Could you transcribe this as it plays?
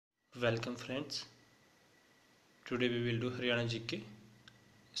Welcome friends. Today we will do Haryana GK.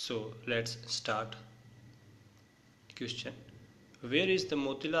 So let's start. Question: where is the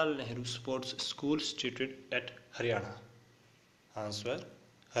Motilal Nehru Sports School situated at Haryana? Answer: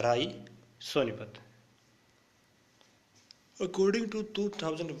 Rai, Sonipat. According to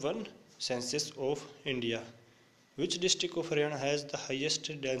 2001 census of India, which district of Haryana has the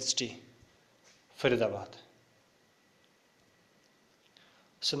highest density? Faridabad.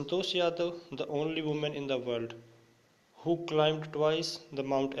 Santosh Yadav, the only woman in the world who climbed twice the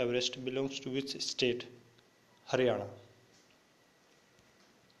Mount Everest, belongs to which state? Haryana.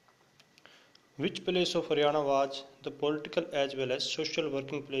 Which place of Haryana was the political as well as social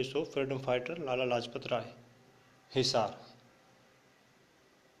working place of freedom fighter Lala Lajpat Rai? Hisar.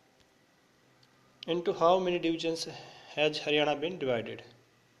 Into how many divisions has Haryana been divided?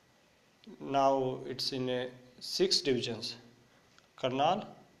 Now it's in 6 divisions. Karnal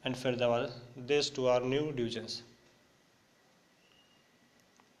and Faridabad, these two are new divisions.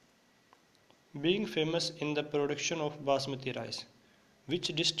 Being famous in the production of basmati rice, which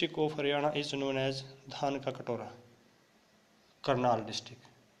district of Haryana is known as Dhan Ka Katora? Karnal district.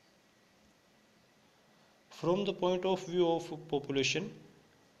 From the point of view of population,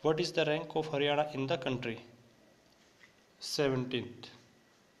 what is the rank of Haryana in the country? 17th.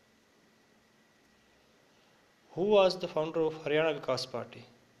 Who was the founder of Haryana Vikas Party?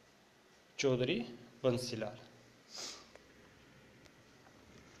 Chaudhary Bansilal.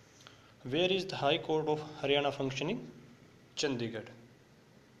 Where is the High Court of Haryana functioning? Chandigarh.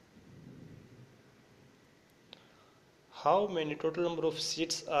 How many total number of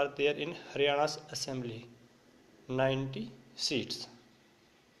seats are there in Haryana's assembly? 90 seats.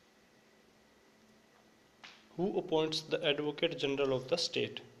 Who appoints the Advocate General of the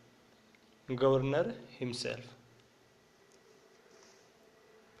state? Governor himself.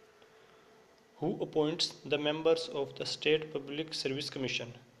 Who appoints the members of the State Public Service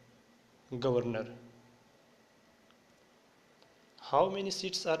Commission? Governor. How many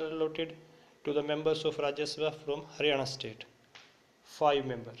seats are allotted to the members of Rajya Sabha from Haryana state? 5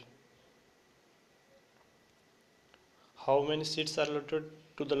 members. How many seats are allotted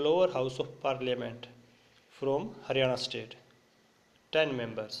to the lower house of parliament from Haryana state? 10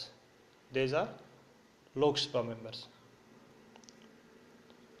 members. These are Lok Sabha members.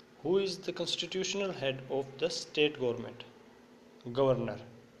 Who is the constitutional head of the state government? Governor.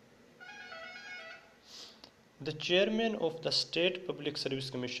 The chairman of the State Public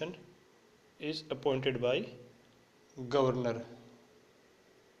Service Commission is appointed by Governor.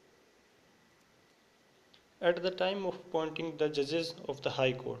 At the time of appointing the judges of the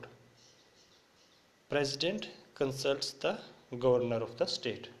High Court, President consults the Governor of the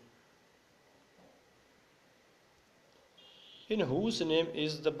state. In whose name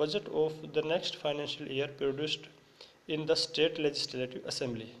is the budget of the next financial year produced in the State Legislative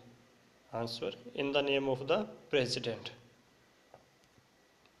Assembly? Answer: in the name of the President.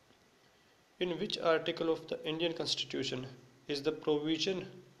 In which article of the Indian Constitution is the provision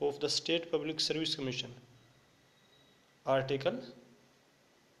of the State Public Service Commission? Article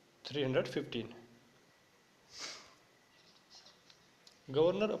 315.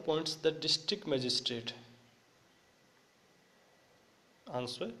 Governor appoints the district magistrate.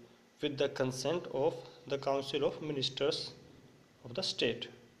 Answer: with the consent of the Council of Ministers of the state.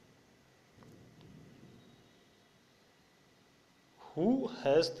 Who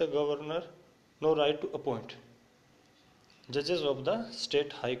has the governor no right to appoint? Judges of the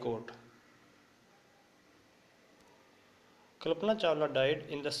State High Court. Kalpana Chawla died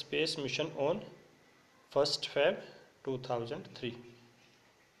in the space mission on 1st Feb 2003.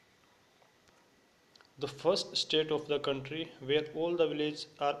 The first state of the country where all the villages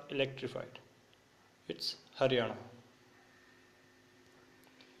are electrified. It's Haryana.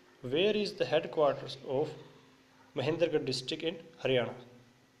 Where is the headquarters of Mahendragarh district in Haryana?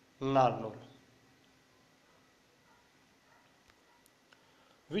 Narnaul.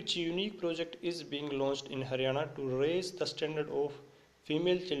 Which unique project is being launched in Haryana to raise the standard of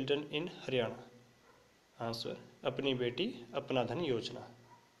female children in Haryana? Answer: Apni Beti Apna Dhan Yojana.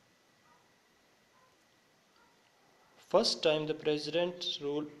 First time the president's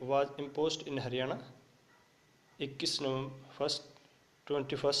rule was imposed in Haryana, 21st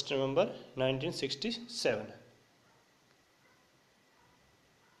November 1967.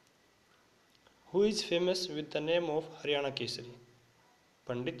 Who is famous with the name of Haryana Kesari?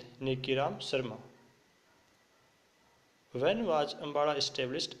 Pandit Nekiram Sharma. When was Ambala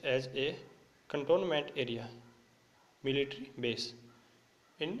established as a cantonment area, military base?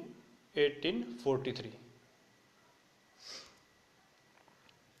 In 1843.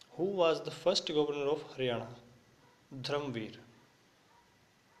 Who was the first governor of Haryana? Dhramveer.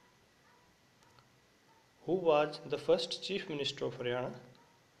 Who was the first chief minister of Haryana?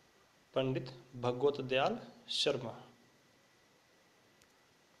 Pandit Bhagwat Dayal Sharma.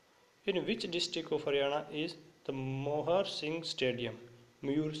 In which district of Haryana is the Mohar Singh Stadium,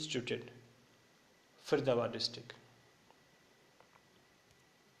 Mayur situated? Faridabad district.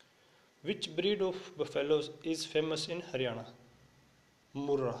 Which breed of buffaloes is famous in Haryana?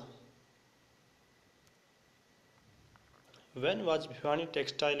 Murrah. When was Bhiwani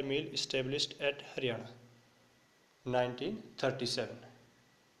textile mill established at Haryana? 1937.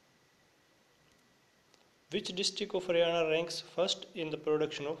 Which district of Haryana ranks first in the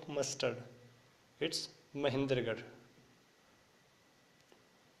production of mustard? It's Mahendragarh.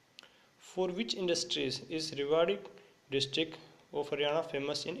 For which industries is Rewari district of Haryana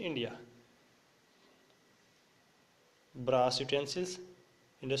famous in India? Brass utensils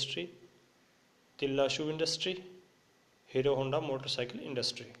industry, Tilla shoe industry, Hero Honda motorcycle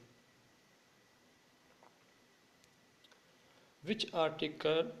industry. Which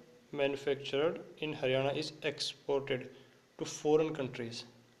article manufactured in Haryana is exported to foreign countries?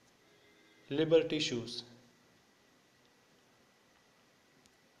 Liberty shoes.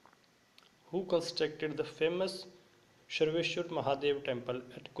 Who constructed the famous Sarveshwar Mahadev temple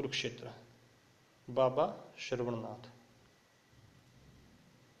at Kurukshetra? Baba Shravannath.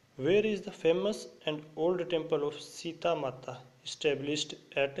 Where is the famous and old temple of Sita Mata established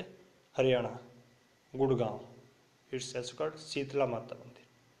at Haryana? Gurgaon. It's also called Sitla Mata Mandir.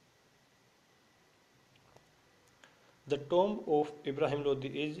 The tomb of Ibrahim Lodi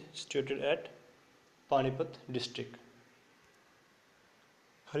is situated at Panipat district.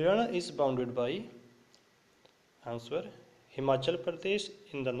 Haryana is bounded by answer Himachal Pradesh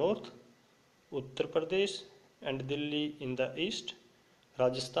in the north, Uttar Pradesh and Delhi in the east,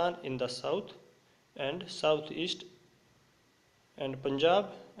 Rajasthan in the south and southeast, and Punjab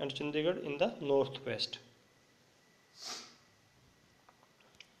and Chandigarh in the northwest.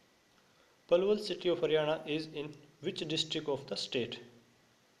 Palwal city of Haryana is in which district of the state?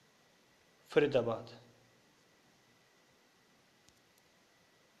 Faridabad.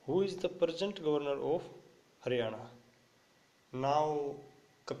 Who is the present governor of Haryana? Now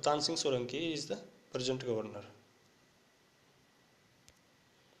Kaptan Singh Solanki is the present governor.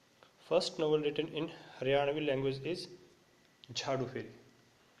 First novel written in Haryanavi language is Jhadu Feri.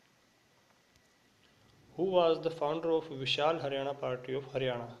 Who was the founder of Vishal Haryana Party of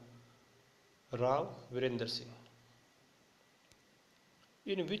Haryana? Rao Virender Singh.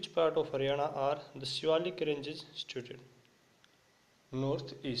 In which part of Haryana are the Shivalik ranges situated?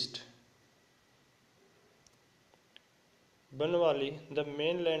 Northeast. Banwali, the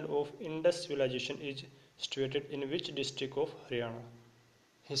mainland of Indus civilization, is situated in which district of Haryana?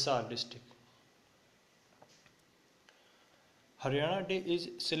 Hisar district. Haryana Day is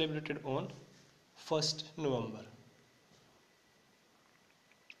celebrated on 1st November.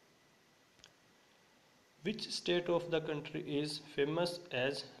 Which state of the country is famous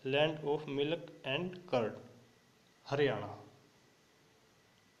as land of milk and curd? Haryana.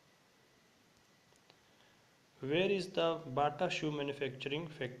 Where is the Bata shoe manufacturing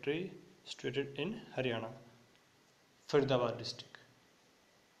factory situated in Haryana? Faridabad district.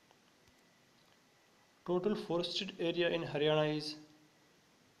 Total forested area in Haryana is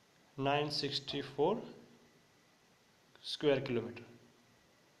 964 square kilometer.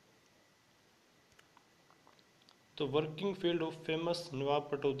 The working field of famous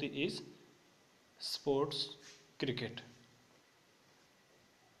Nawab Patodi is sports cricket.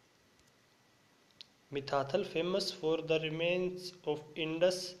 Mithathal, famous for the remains of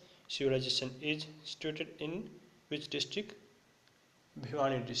Indus civilization, is situated in which district?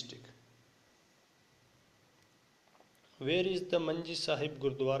 Bhiwani district. Where is the Manji Sahib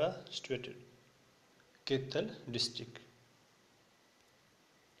Gurdwara situated? Kethal district.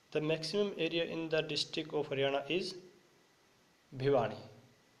 The maximum area in the district of Haryana is Bhiwani.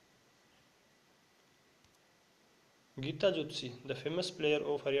 Geeta Jutsi, the famous player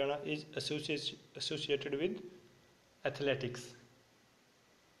of Haryana, is associated with athletics.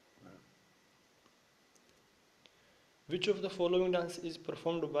 Which of the following dance is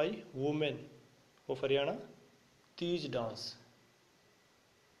performed by women of Haryana? Teej dance.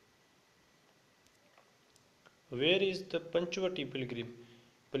 Where is the Panchvati pilgrim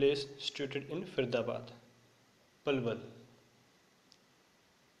place situated in Faridabad? Palwal.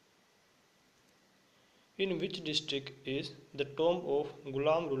 In which district is the tomb of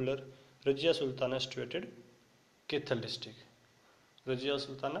Ghulam ruler Razia Sultana situated? Kethal district. Razia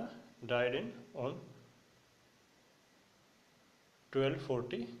Sultana died on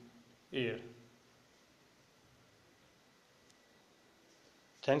 1240 year.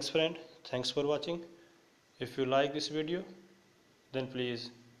 Thanks friend, thanks for watching. If you like this video, then please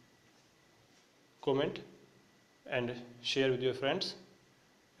comment and share with your friends,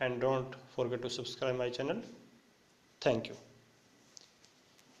 and don't forget to subscribe my channel. Thank you.